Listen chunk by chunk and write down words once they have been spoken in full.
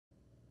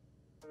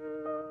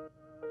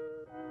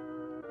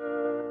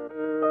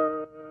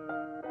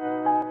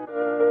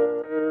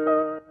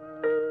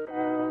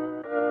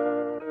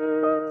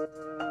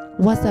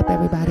What's up,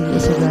 everybody?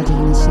 It's your girl,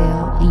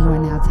 J.NICHELLE, and you are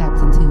now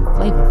tapped into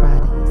Flavor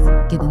Fridays.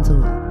 Get into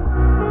it.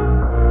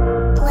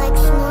 Like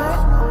Snort.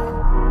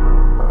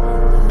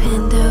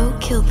 Pando,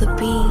 kill the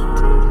beat.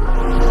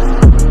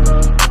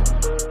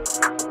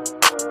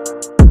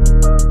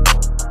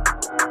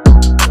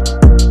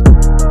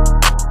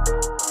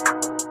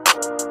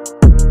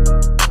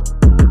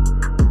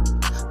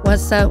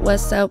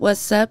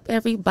 What's up,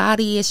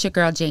 everybody? It's your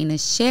girl,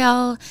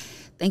 J.NICHELLE.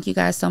 Thank you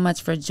guys so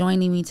much for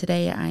joining me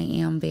today. I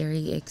am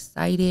very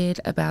excited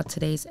about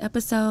today's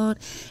episode.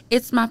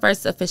 It's my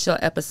first official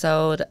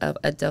episode of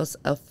A Dose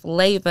of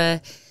Flavor.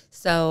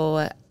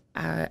 So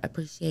I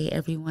appreciate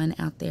everyone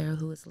out there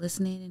who is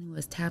listening and who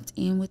has tapped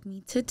in with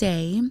me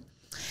today.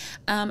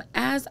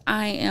 As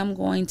I am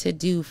going to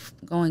do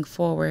going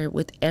forward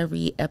with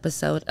every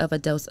episode of A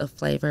Dose of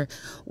Flavor,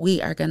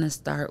 we are going to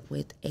start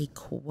with a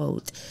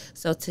quote.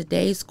 So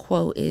today's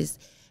quote is,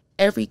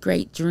 "Every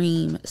great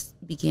dream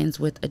begins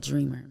with a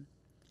dreamer.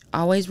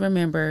 Always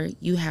remember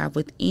you have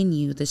within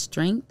you the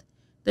strength,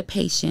 the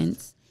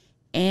patience,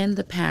 and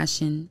the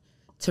passion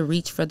to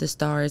reach for the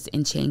stars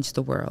and change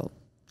the world."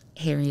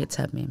 Harriet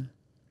Tubman.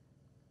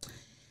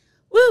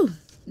 Woo!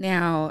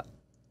 Now,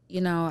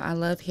 you know, I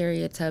love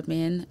Harriet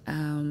Tubman.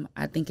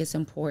 I think it's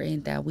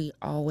important that we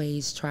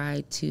always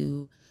try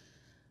to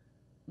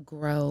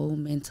grow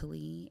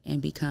mentally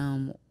and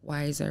become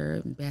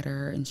wiser,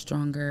 better, and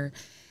stronger.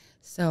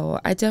 So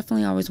I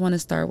definitely always want to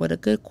start with a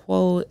good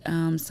quote,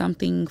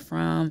 something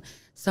from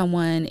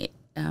someone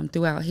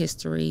throughout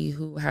history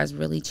who has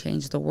really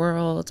changed the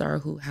world or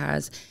who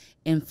has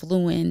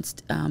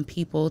influenced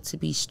people to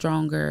be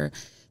stronger,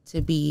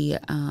 to be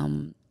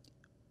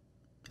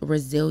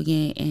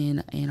resilient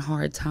in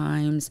hard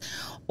times,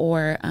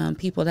 or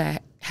people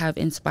that have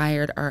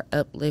inspired or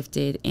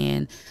uplifted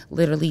and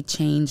literally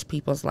changed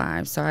people's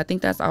lives. So I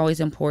think that's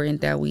always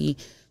important, that we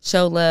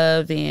show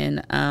love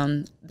and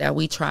that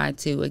we try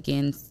to,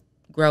 again,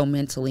 grow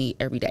mentally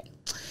every day.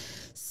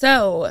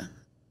 So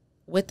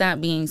with that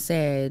being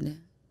said,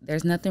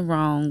 there's nothing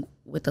wrong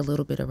with a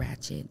little bit of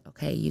ratchet,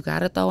 okay? You got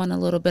to throw in a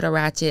little bit of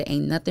ratchet.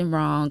 Ain't nothing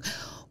wrong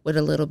with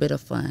a little bit of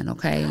fun,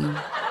 okay? You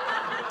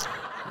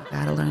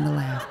got to learn to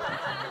laugh, people.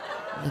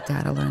 You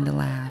got to learn to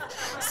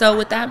laugh. So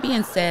with that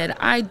being said,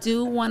 I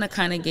do want to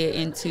kind of get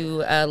into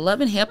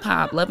Love and Hip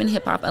Hop. Love and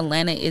Hip Hop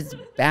Atlanta is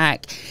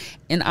back.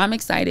 And I'm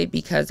excited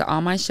because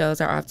all my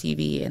shows are off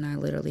TV and I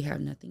literally have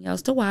nothing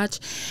else to watch.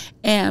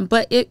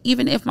 But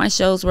even if my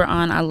shows were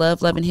on, I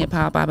love Love and Hip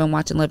Hop. I've been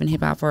watching Love and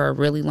Hip Hop for a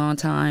really long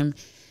time.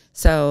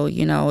 So,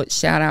 you know,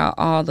 shout out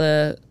all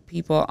the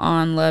people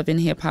on Love and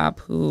Hip Hop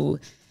who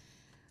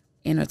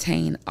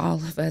entertain all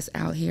of us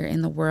out here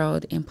in the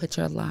world and put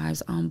your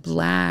lives on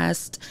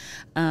blast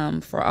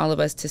for all of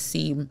us to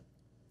see.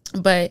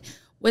 But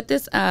with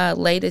this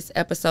latest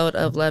episode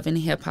of Love and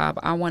Hip Hop,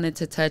 I wanted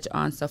to touch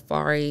on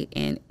Safaree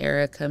and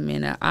Erica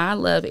Mena. I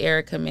love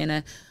Erica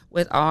Mena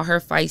with all her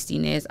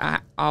feistiness. I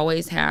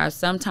always have.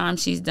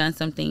 Sometimes she's done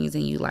some things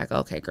and you like,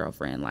 okay,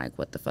 girlfriend, like,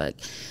 what the fuck?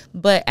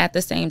 But at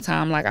the same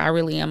time, like, I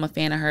really am a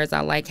fan of hers.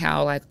 I like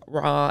how, like,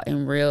 raw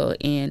and real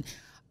and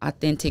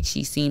authentic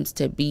she seems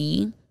to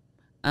be.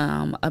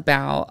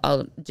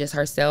 About just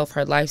herself,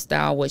 her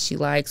lifestyle, what she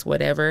likes,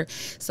 whatever.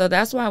 So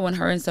that's why when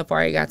her and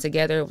Safaree got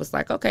together, it was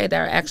like, okay,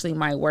 that actually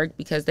might work,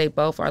 because they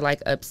both are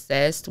like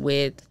obsessed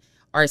with,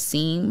 or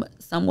seem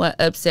somewhat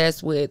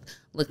obsessed with,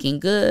 looking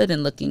good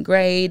and looking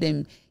great.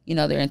 And, you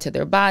know, they're into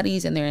their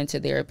bodies and they're into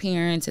their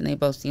appearance, and they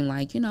both seem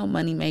like, you know,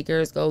 money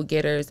makers, go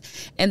getters.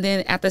 And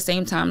then at the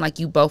same time, like,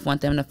 you both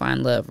want them to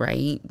find love,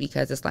 right?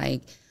 Because it's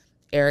like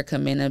Erica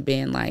Mena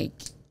been like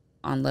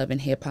on Love and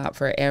Hip Hop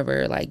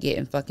forever, like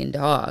getting fucking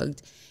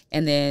dogged.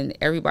 And then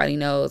everybody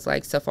knows,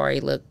 like,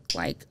 Safaree looked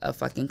like a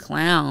fucking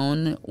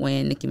clown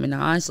when Nicki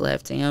Minaj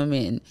left him,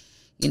 and,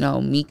 you know,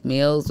 Meek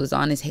Mills was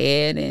on his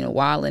head and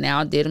wilding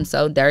out, did him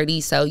so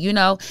dirty. So, you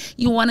know,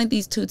 you wanted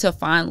these two to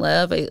find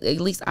love. At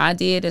least I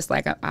did. It's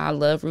like, I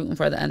love rooting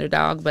for the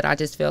underdog, but I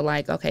just feel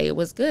like, okay, it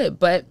was good.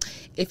 But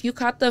if you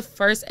caught the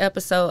first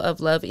episode of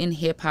Love and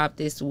Hip Hop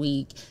this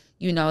week,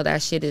 you know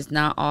that shit is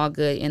not all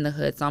good in the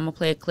hood. So I'm gonna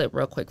play a clip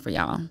real quick for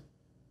y'all.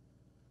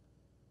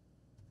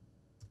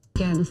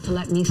 To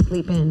let me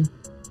sleep in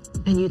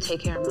and you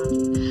take care of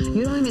mommy.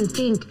 You don't even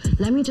think,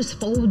 let me just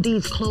fold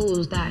these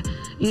clothes that,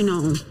 you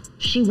know,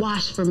 she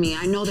washed for me.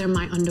 I know they're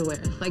my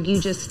underwear. Like,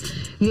 you're just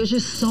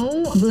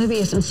so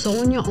oblivious and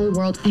so in your own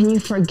world, and you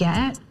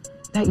forget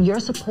that you're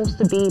supposed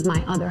to be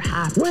my other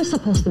half. We're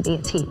supposed to be a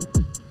team.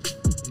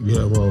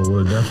 Yeah, well,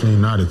 we're definitely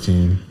not a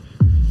team.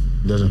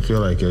 Doesn't feel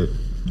like it.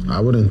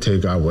 I wouldn't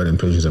take our wedding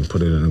pictures and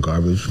put it in the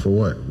garbage. For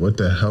what? What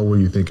the hell were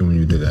you thinking when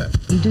you did that?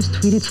 You just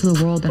tweeted to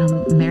the world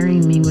that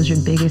marrying me was your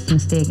biggest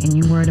mistake, and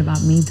you worried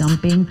about me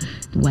dumping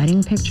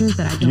wedding pictures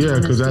that I don't Yeah,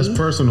 because that's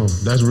personal.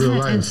 That's real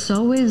life. And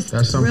so is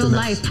real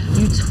life.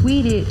 You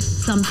tweeted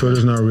something.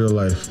 Twitter's not real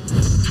life.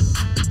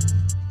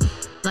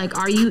 Like,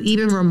 are you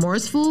even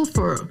remorseful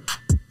for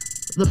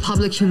the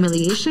public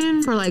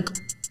humiliation? For, like,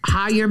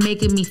 how you're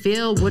making me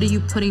feel? What are you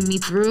putting me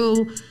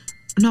through?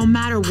 No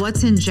matter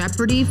what's in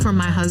jeopardy for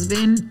my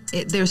husband,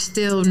 there's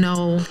still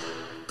no...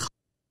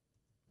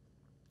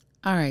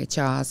 All right,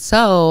 y'all.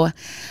 So,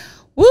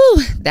 woo,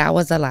 that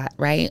was a lot,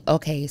 right?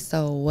 Okay,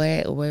 so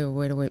where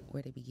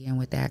to begin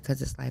with that?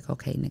 Because it's like,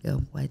 okay,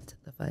 nigga, what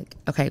the fuck?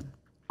 Okay,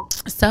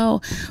 so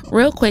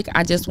real quick,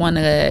 I just want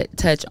to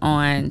touch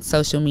on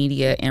social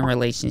media and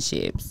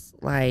relationships.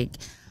 Like,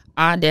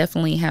 I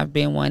definitely have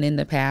been one in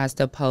the past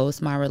to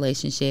post my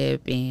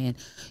relationship and,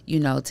 you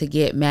know, to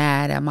get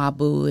mad at my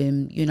boo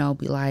and, you know,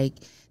 be like,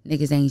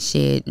 niggas ain't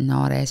shit and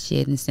all that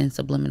shit and send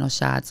subliminal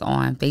shots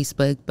on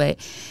Facebook. But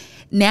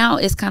now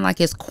it's kind of like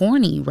it's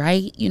corny,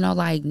 right? You know,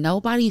 like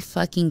nobody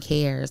fucking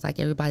cares. Like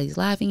everybody's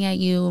laughing at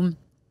you.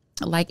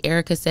 Like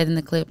Erica said in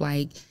the clip,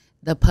 like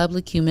the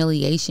public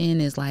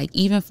humiliation is like,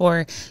 even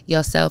for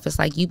yourself, it's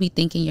like you be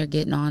thinking you're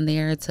getting on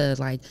there to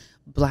like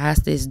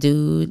blast this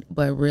dude,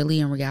 but really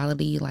in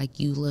reality, like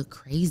you look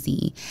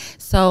crazy.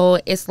 So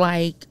it's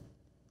like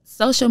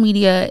social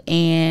media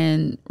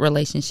and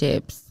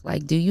relationships.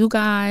 Like, do you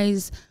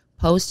guys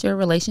post your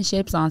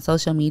relationships on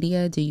social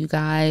media? Do you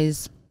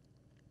guys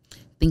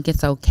think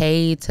it's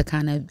okay to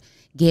kind of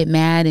get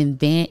mad and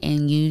vent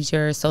and use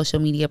your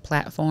social media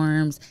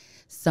platforms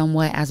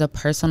somewhat as a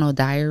personal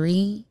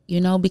diary?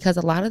 You know, because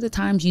a lot of the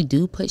times you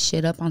do put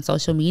shit up on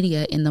social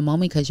media in the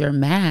moment because you're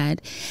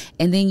mad,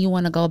 and then you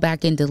want to go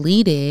back and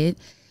delete it.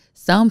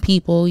 Some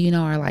people, you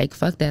know, are like,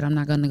 fuck that, I'm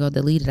not going to go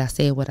delete it. I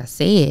said what I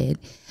said.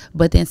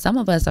 But then some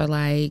of us are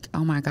like,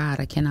 oh my God,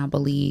 I cannot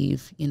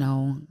believe, you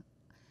know,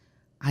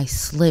 I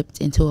slipped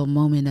into a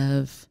moment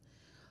of,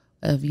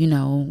 you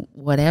know,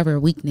 whatever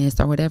weakness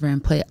or whatever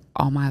and put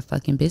all my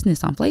fucking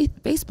business on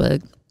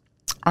Facebook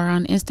or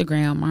on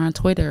Instagram or on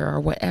Twitter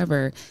or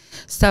whatever.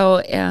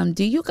 So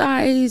do you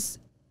guys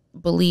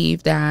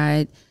believe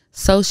that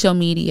social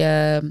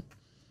media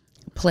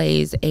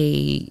plays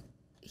a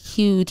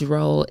huge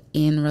role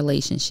in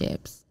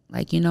relationships?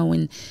 Like, you know,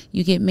 when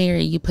you get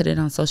married, you put it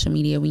on social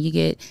media. When you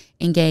get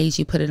engaged,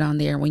 you put it on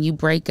there. When you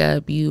break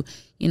up, you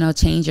know,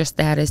 change your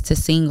status to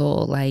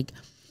single. Like,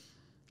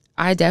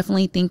 I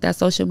definitely think that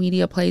social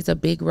media plays a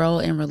big role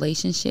in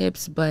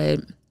relationships, but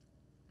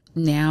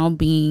now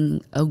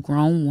being a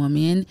grown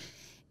woman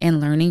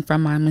and learning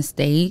from my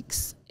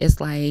mistakes,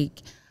 it's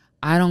like,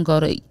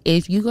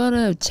 if you go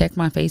to check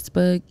my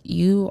Facebook,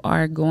 you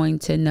are going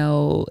to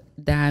know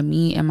that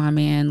me and my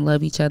man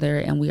love each other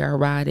and we are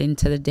riding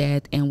to the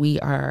death and we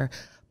are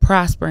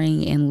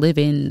prospering and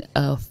living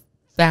a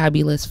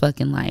fabulous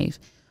fucking life.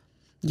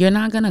 You're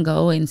not going to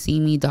go and see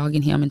me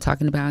dogging him and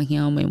talking about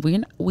him.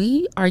 And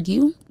we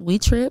argue, we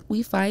trip,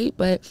 we fight,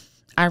 but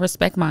I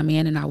respect my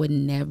man and I would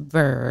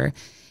never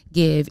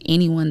give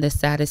anyone the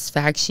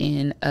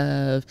satisfaction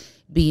of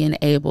being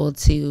able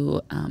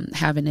to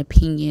have an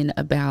opinion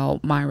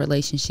about my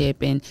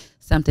relationship and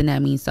something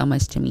that means so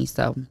much to me.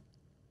 So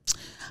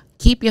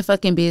keep your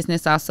fucking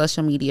business off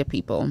social media,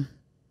 people.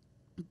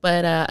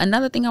 But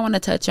another thing I want to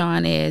touch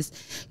on is,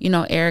 you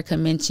know, Erica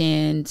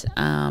mentioned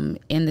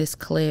in this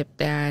clip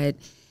that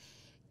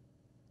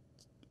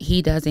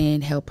he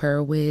doesn't help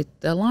her with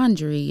the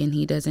laundry and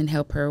he doesn't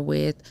help her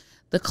with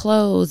the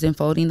clothes and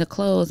folding the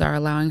clothes or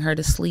allowing her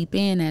to sleep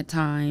in at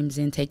times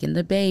and taking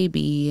the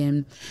baby.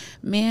 And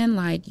man,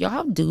 like,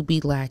 y'all do be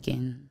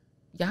lacking.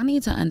 Y'all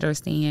need to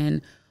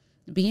understand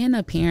being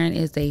a parent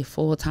is a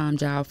full-time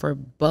job for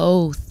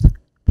both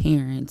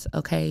parents.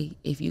 Okay.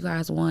 If you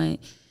guys want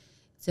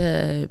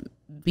to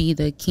be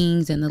the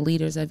kings and the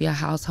leaders of your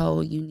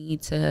household, you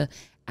need to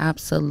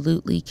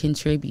absolutely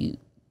contribute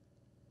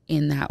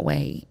in that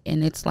way.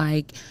 And it's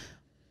like,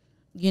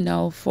 you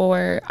know,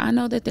 I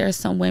know that there's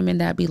some women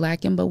that be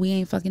lacking, but we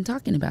ain't fucking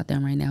talking about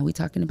them right now. We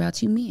talking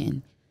about you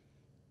men.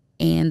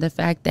 And the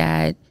fact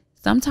that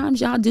sometimes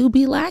y'all do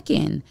be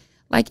lacking.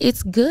 Like,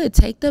 it's good.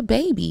 Take the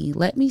baby.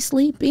 Let me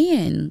sleep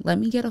in. Let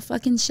me get a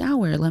fucking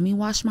shower. Let me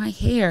wash my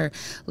hair.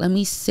 Let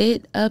me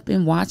sit up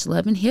and watch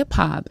Love and Hip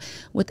Hop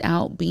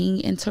without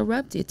being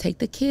interrupted. Take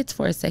the kids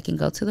for a second.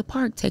 Go to the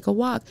park. Take a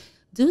walk.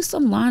 Do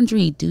some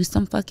laundry. Do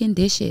some fucking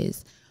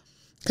dishes.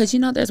 Because,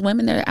 you know, there's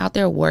women that are out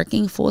there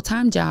working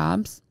full-time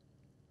jobs.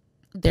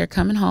 They're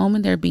coming home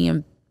and they're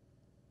being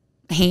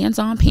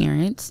hands-on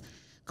parents,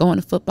 going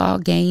to football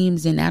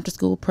games and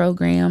after-school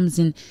programs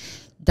and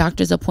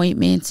doctor's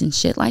appointments and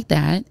shit like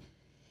that.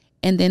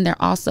 And then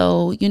they're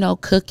also, you know,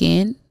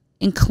 cooking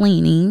and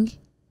cleaning.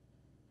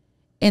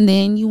 And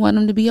then you want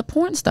them to be a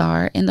porn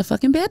star in the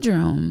fucking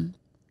bedroom.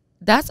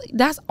 That's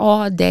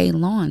all day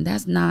long.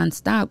 That's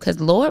nonstop. Because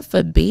Lord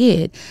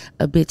forbid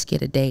a bitch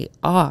get a day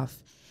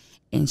off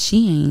and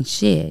she ain't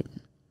shit.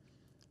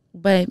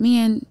 But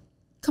man,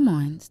 come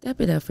on,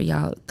 step it up for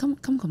y'all. Come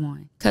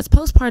on. Because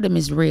postpartum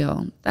is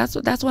real. That's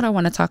what I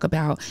want to talk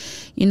about.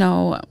 You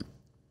know,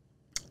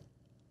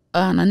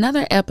 on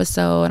another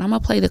episode, I'm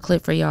going to play the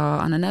clip for y'all.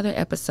 On another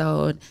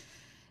episode,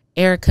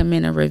 Erica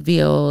Mena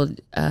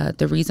revealed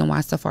the reason why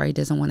Safaree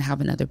doesn't want to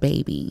have another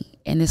baby.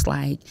 And it's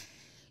like,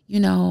 you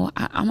know,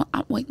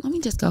 wait, let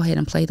me just go ahead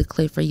and play the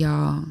clip for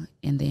y'all.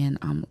 And then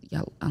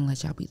I'll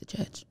let y'all be the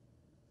judge.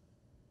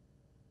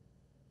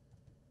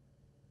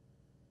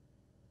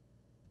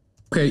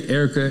 Okay,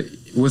 Erica,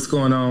 what's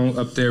going on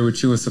up there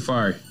with you and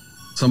Safaree?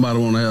 Somebody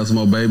want to have some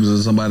more babies and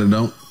somebody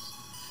don't.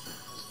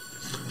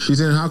 She's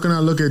saying, how can I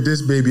look at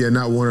this baby and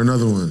not want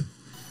another one?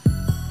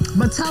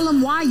 But tell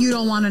him why you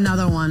don't want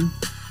another one.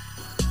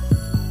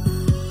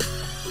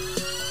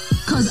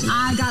 Because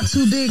I got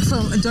too big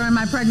during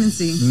my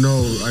pregnancy. No,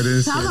 I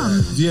didn't Tell say him.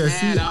 that. Yeah,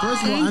 see,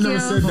 first of all, I never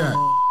said that.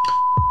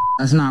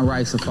 That's not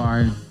right,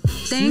 Safaree.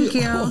 Thank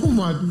you. Oh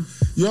my,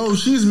 yo,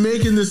 she's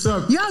making this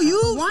up. Yo, you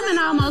woman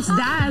almost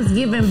dies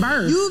giving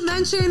birth. You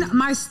mentioned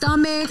my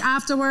stomach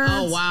afterwards.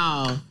 Oh,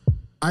 wow.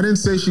 I didn't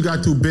say she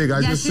got too big.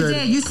 I just said. Yes, you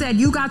did. You said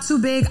you got too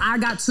big. I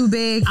got too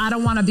big. I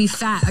don't want to be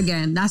fat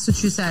again. That's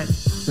what you said.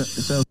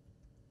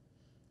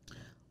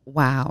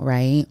 Wow,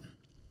 right?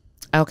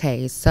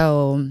 Okay,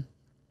 so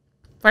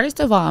first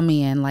of all,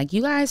 man, like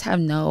you guys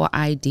have no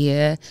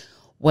idea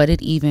what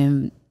it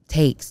even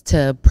takes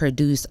to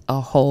produce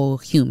a whole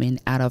human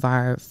out of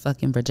our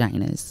fucking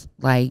vaginas.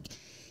 Like,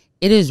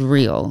 it is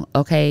real,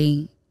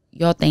 okay?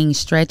 Your thing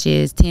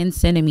stretches 10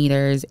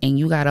 centimeters and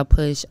you gotta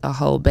push a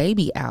whole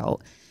baby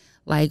out.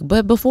 Like,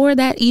 but before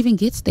that even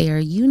gets there,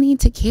 you need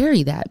to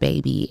carry that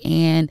baby.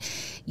 And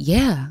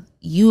yeah,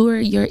 you're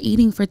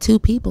eating for two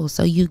people,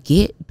 so you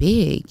get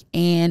big.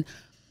 And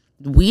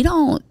we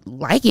don't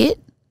like it,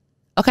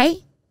 okay?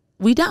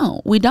 We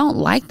don't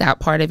like that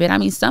part of it. I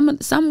mean,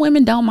 some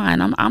women don't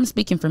mind. I'm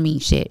speaking for me,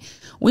 shit.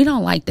 We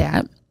don't like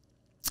that.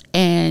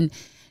 And,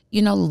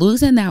 you know,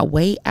 losing that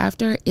weight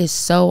after is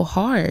so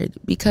hard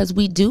because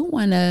we do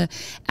want to,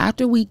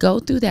 after we go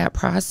through that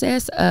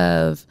process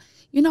of,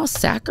 you know,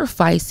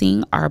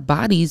 sacrificing our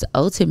bodies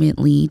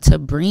ultimately to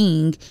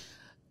bring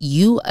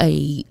you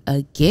a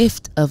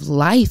gift of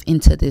life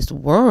into this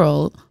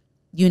world,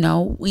 you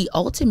know, we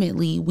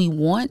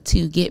want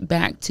to get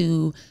back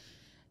to,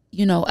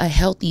 you know, a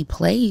healthy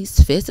place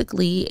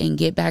physically and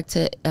get back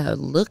to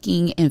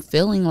looking and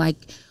feeling like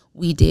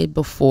we did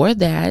before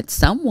that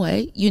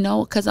somewhat, you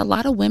know, because a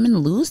lot of women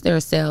lose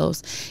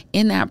themselves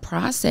in that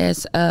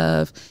process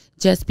of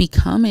just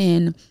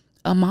becoming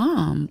a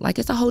mom. Like,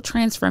 it's a whole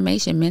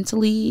transformation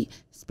mentally,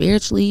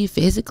 spiritually,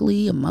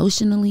 physically,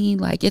 emotionally.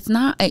 Like, it's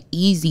not an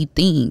easy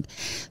thing.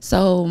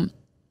 So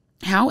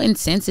how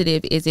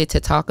insensitive is it to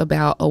talk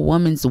about a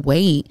woman's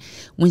weight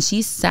when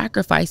she's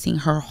sacrificing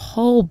her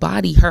whole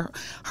body,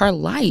 her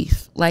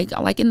life,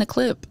 like in the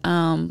clip,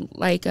 Young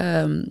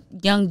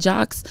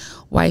Jock's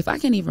wife, I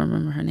can't even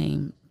remember her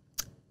name,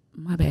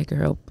 my bad,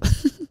 girl.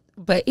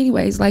 But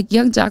anyways, like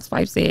Young Jock's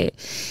wife said,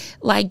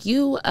 like,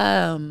 you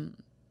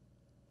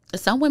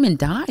some women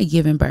die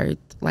giving birth.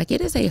 Like, it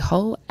is a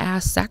whole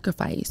ass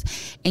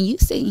sacrifice, and you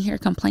sitting here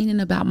complaining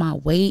about my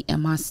weight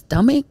and my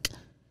stomach.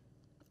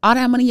 All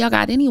that money y'all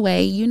got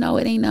anyway, you know,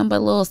 it ain't nothing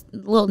but a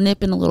little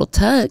nip and a little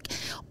tuck.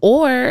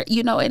 Or,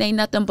 you know, it ain't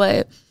nothing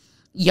but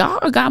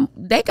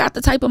they got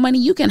the type of money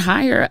you can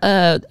hire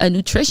a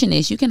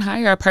nutritionist, you can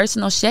hire a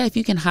personal chef,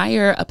 you can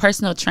hire a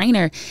personal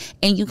trainer,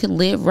 and you can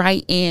live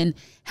right and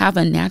have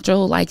a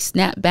natural, like,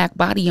 snapback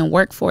body and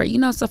work for it. You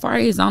know,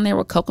 Safaree is on there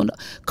with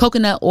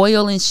coconut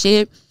oil and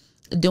shit,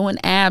 doing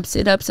ab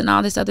sit-ups and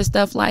all this other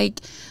stuff.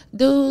 Like,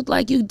 dude,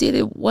 like, you did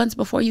it once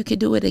before, you could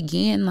do it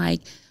again.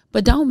 Like,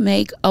 but don't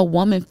make a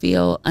woman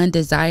feel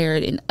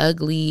undesired and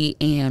ugly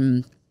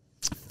and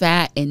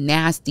fat and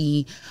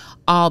nasty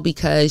all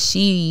because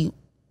she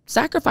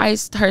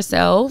sacrificed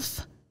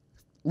herself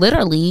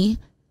literally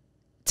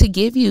to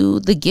give you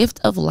the gift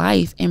of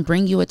life and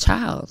bring you a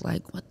child.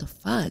 Like, what the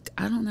fuck?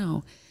 I don't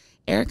know.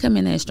 Erica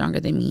Mena is stronger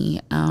than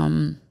me.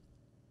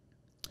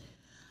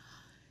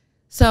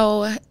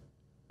 So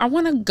I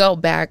want to go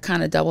back,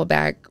 kind of double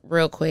back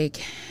real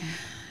quick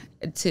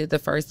to the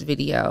first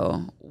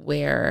video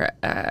where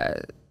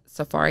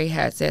Safaree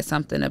had said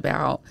something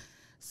about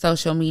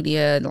social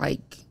media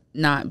like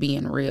not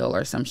being real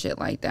or some shit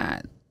like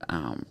that.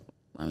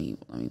 Let me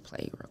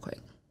play real quick.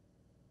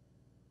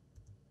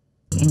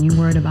 And you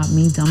worried about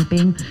me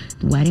dumping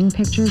wedding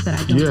pictures that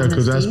I don't. Yeah,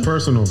 because that's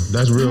personal.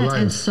 That's real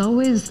life. And so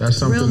is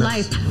that's real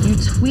life. You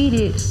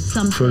tweeted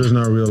something. Twitter's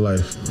not real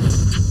life.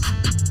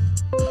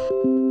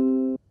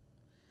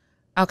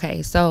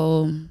 Okay,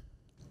 so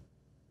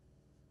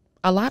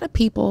a lot of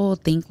people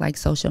think like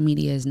social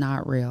media is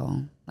not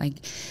real.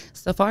 Like,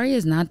 Safaree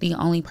is not the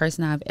only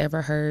person I've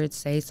ever heard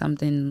say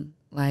something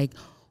like,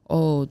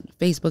 oh,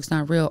 Facebook's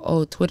not real.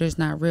 Oh, Twitter's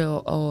not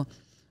real. Oh,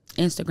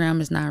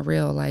 Instagram is not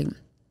real. Like,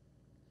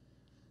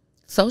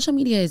 social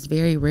media is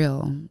very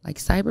real. Like,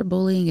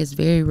 cyberbullying is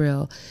very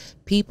real.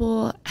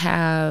 People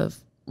have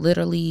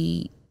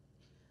literally,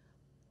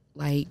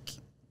 like,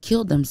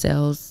 killed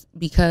themselves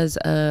because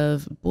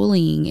of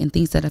bullying and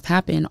things that have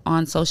happened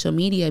on social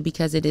media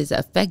because it is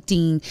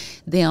affecting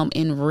them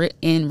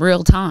in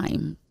real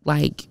time,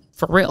 like,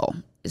 for real.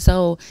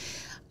 So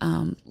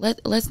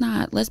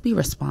let's be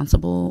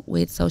responsible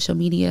with social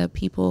media,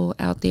 people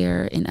out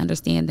there, and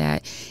understand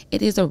that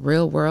it is a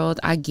real world.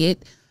 I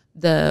get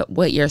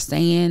what you're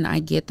saying. I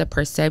get the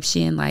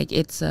perception, like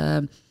it's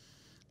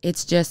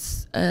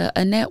just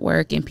a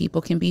network and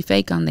people can be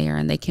fake on there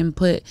and they can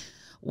put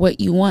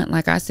what you want.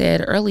 Like I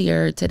said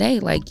earlier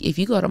today, like, if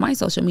you go to my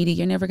social media,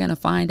 you're never going to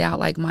find out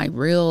like my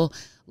real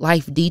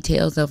life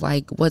details of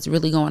like what's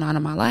really going on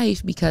in my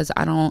life because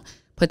I don't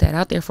put that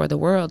out there for the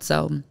world.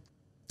 So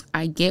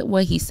I get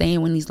what he's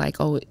saying when he's like,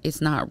 oh,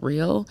 it's not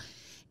real.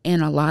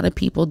 And a lot of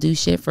people do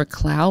shit for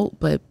clout,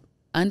 but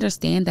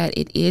understand that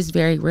it is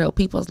very real.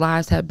 People's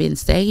lives have been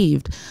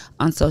saved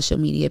on social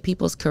media.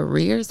 People's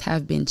careers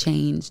have been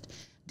changed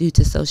due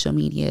to social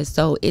media.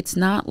 So it's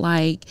not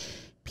like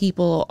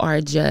people are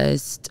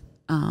just,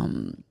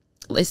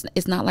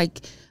 it's not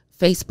like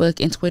Facebook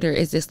and Twitter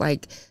is this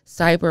like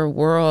cyber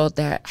world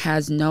that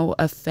has no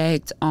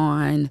effect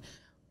on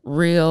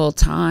real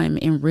time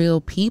and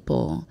real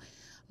people.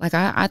 Like,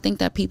 I think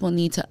that people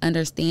need to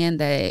understand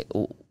that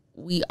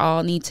we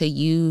all need to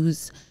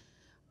use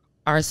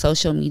our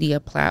social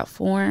media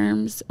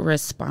platforms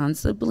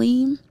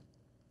responsibly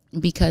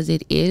because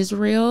it is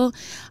real.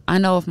 I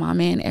know if my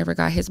man ever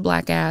got his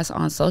black ass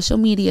on social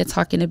media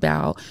talking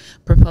about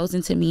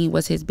proposing to me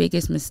was his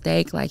biggest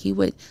mistake, like he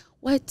would,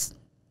 what?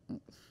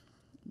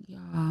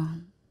 Y'all,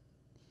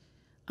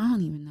 I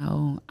don't even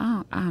know. I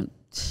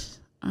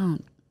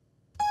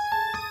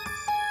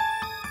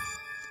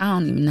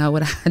don't even know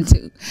what I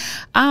do.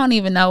 I don't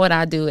even know what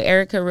I do.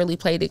 Erica really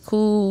played it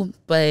cool,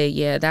 but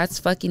yeah, that's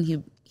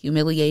fucking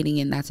humiliating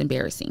and that's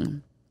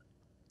embarrassing.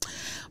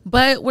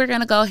 But we're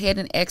going to go ahead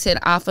and exit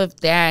off of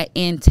that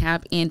and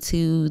tap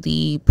into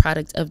the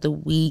product of the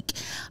week.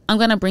 I'm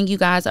going to bring you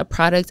guys a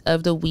product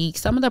of the week.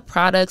 Most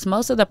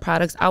of the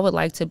products I would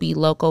like to be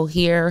local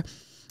here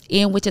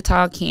in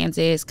Wichita,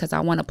 Kansas, because I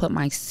want to put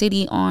my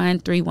city on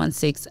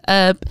 316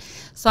 up.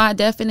 So I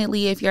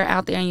definitely, if you're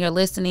out there and you're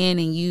listening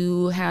and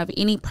you have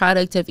any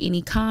product of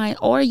any kind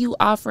or you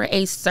offer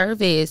a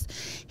service,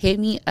 hit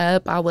me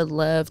up. I would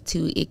love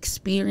to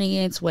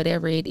experience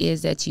whatever it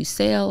is that you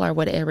sell or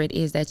whatever it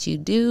is that you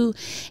do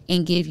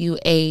and give you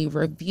a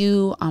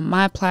review on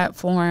my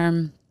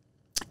platform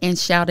and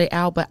shout it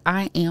out. But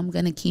I am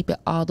going to keep it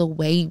all the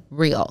way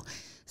real.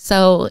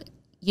 So,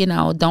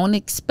 don't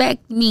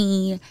expect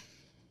me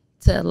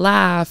to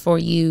lie for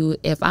you.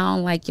 If I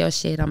don't like your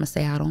shit, I'm gonna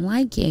say I don't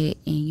like it,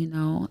 and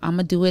I'm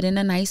gonna do it in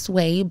a nice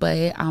way,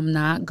 but I'm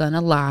not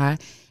gonna lie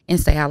and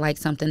say I like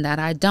something that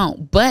I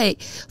don't.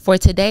 But for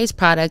today's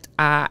product,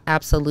 I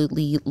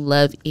absolutely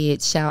love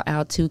it. Shout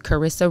out to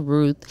Carissa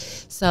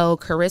Ruth. So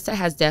Carissa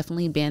has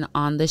definitely been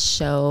on the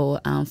show,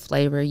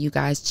 Flavor. You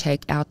guys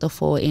check out the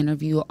full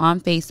interview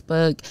on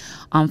Facebook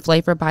on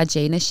Flavor by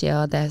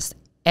J.NICHELLE. That's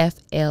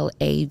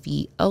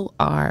FLAVOR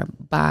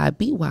by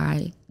BYJ.NICHELLE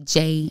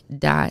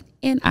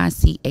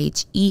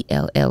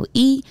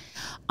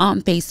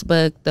on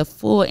Facebook. The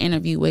full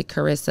interview with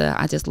Carissa.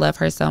 I just love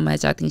her so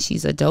much. I think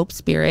she's a dope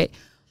spirit.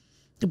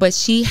 But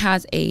she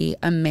has a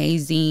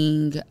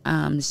amazing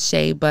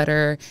shea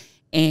butter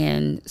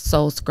and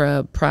soul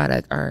scrub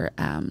product, or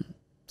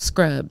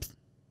scrubs,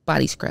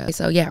 body scrub.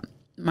 So yeah,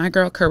 my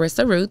girl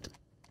Carissa Ruth.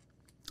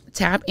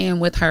 Tap in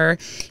with her.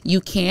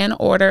 You can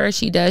order.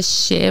 She does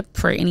ship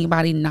for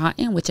anybody not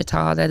in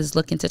Wichita that is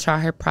looking to try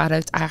her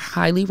product. I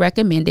highly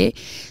recommend it.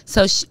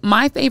 So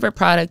my favorite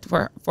product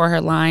for her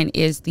line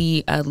is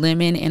the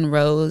lemon and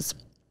rose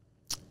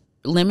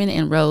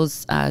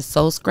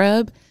soul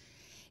scrub.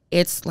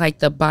 It's like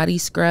the body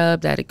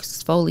scrub that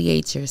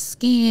exfoliates your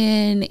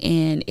skin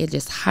and it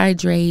just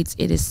hydrates.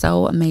 It is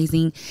so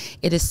amazing.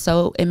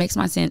 It makes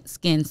my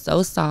skin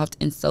so soft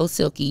and so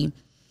silky.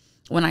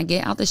 When I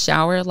get out the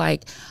shower,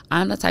 like,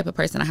 I'm the type of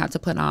person I have to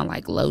put on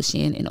like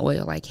lotion and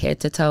oil like head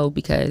to toe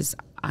because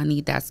I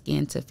need that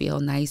skin to feel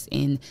nice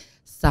and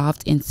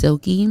soft and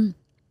silky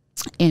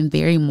and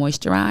very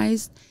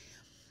moisturized.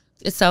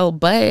 So,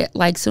 but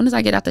like soon as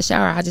I get out the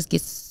shower, I just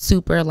get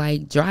super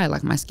like dry,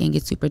 like my skin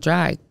gets super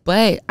dry.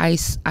 But I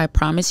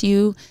promise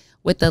you,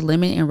 with the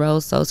lemon and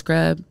rose soul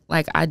scrub,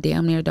 like I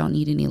damn near don't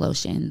need any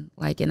lotion.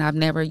 Like, and I've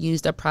never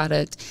used a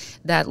product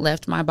that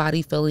left my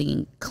body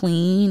feeling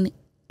clean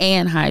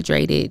and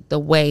hydrated the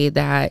way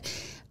that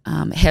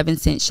Heaven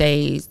Sent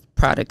Shea's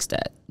products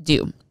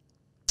do.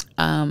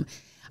 I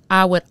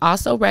would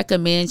also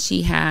recommend,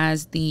 she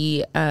has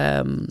the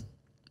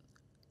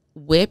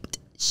whipped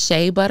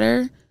shea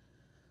butter.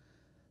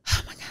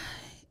 Oh my God.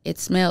 It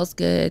smells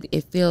good.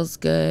 It feels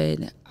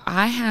good.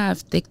 I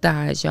have thick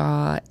thighs,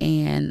 y'all.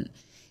 And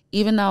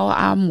even though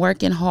I'm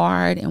working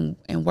hard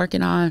and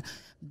working on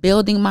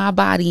building my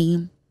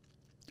body,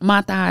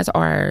 my thighs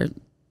are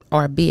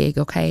big,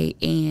 okay?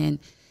 And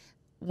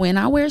when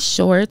I wear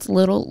shorts,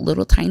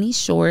 little tiny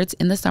shorts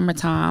in the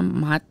summertime,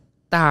 my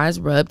thighs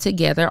rub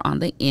together on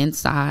the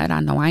inside. I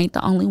know I ain't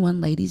the only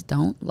one, ladies,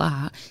 don't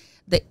lie.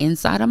 The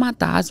inside of my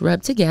thighs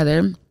rub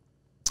together.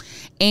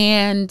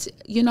 And,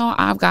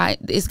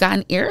 it's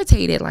gotten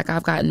irritated. Like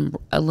I've gotten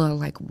a little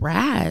like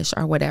rash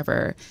or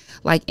whatever,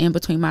 like in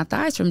between my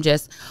thighs from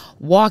just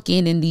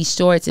walking in these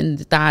shorts and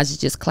the thighs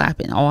just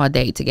clapping all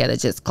day together.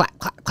 Just clap,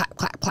 clap, clap,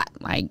 clap, clap.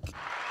 Like,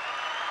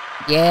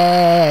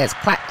 yes,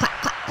 clap,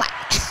 clap, clap, clap.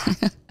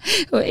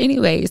 Well,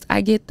 anyways,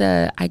 I get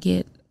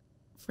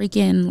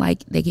freaking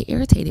like they get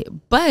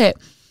irritated. But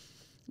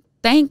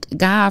thank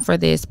God for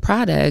this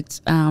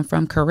product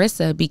from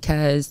Carissa,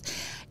 because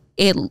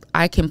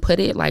I can put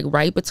it like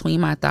right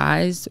between my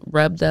thighs,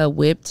 rub the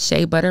whipped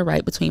shea butter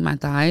right between my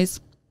thighs,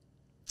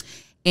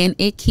 and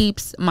it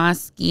keeps my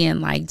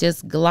skin like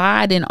just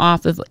gliding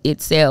off of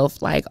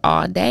itself like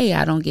all day.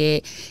 I don't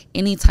get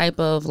any type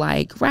of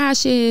like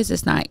rashes.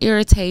 It's not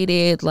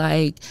irritated.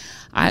 Like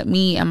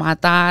me and my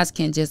thighs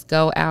can just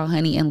go out,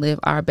 honey, and live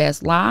our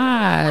best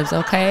lives.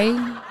 Okay.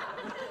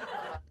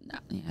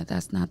 Yeah,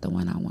 that's not the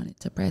one I wanted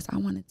to press. I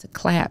wanted to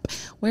clap.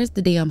 Where's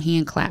the damn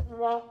hand clap?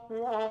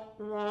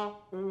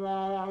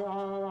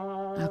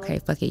 Okay,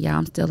 fuck it, y'all.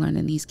 I'm still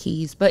learning these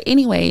keys. But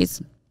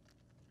anyways,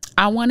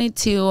 I wanted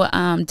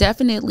to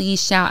definitely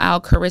shout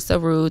out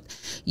Carissa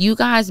Ruth. You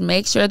guys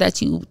make sure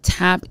that you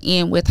tap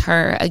in with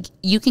her.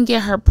 You can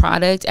get her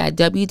product at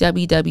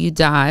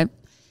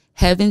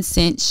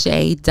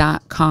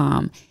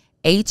www.heavensentshea.com.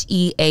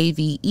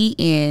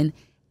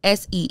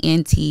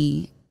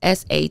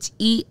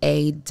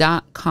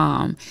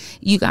 HeavenSentShea.com.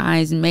 You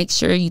guys make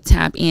sure you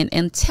tap in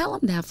and tell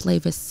them that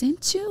Flavor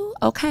sent you.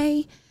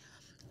 Okay.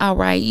 All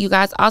right. You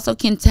guys also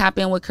can tap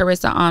in with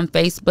Carissa on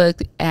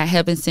Facebook at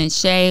Heaven Sent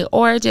Shea,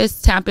 or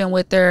just tap in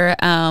with her.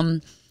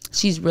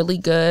 She's really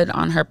good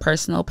on her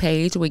personal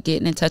page with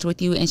getting in touch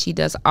with you. And she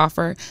does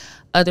offer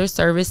other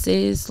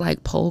services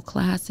like pole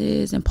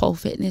classes and pole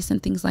fitness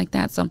and things like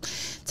that. So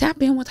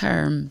tap in with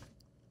her.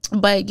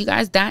 But you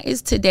guys, that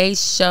is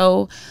today's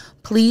show.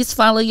 Please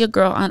follow your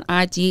girl on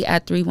IG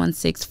at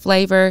 316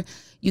 Flavor.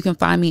 You can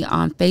find me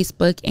on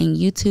Facebook and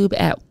YouTube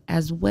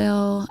as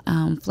well.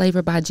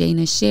 Flavor by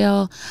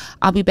J.NICHELLE.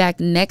 I'll be back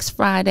next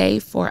Friday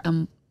for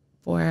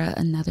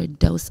another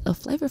dose of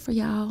flavor for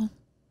y'all.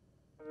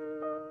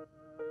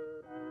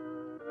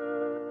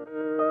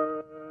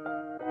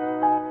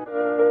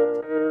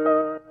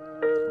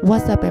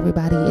 What's up,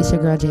 everybody? It's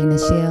your girl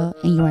J.NICHELLE,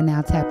 and you are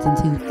now tapped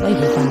into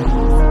Flavor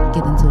Fridays.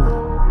 Get into it.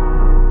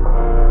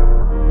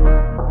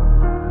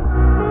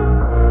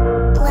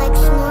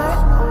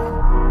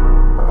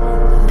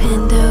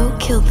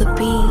 Kill the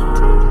beat.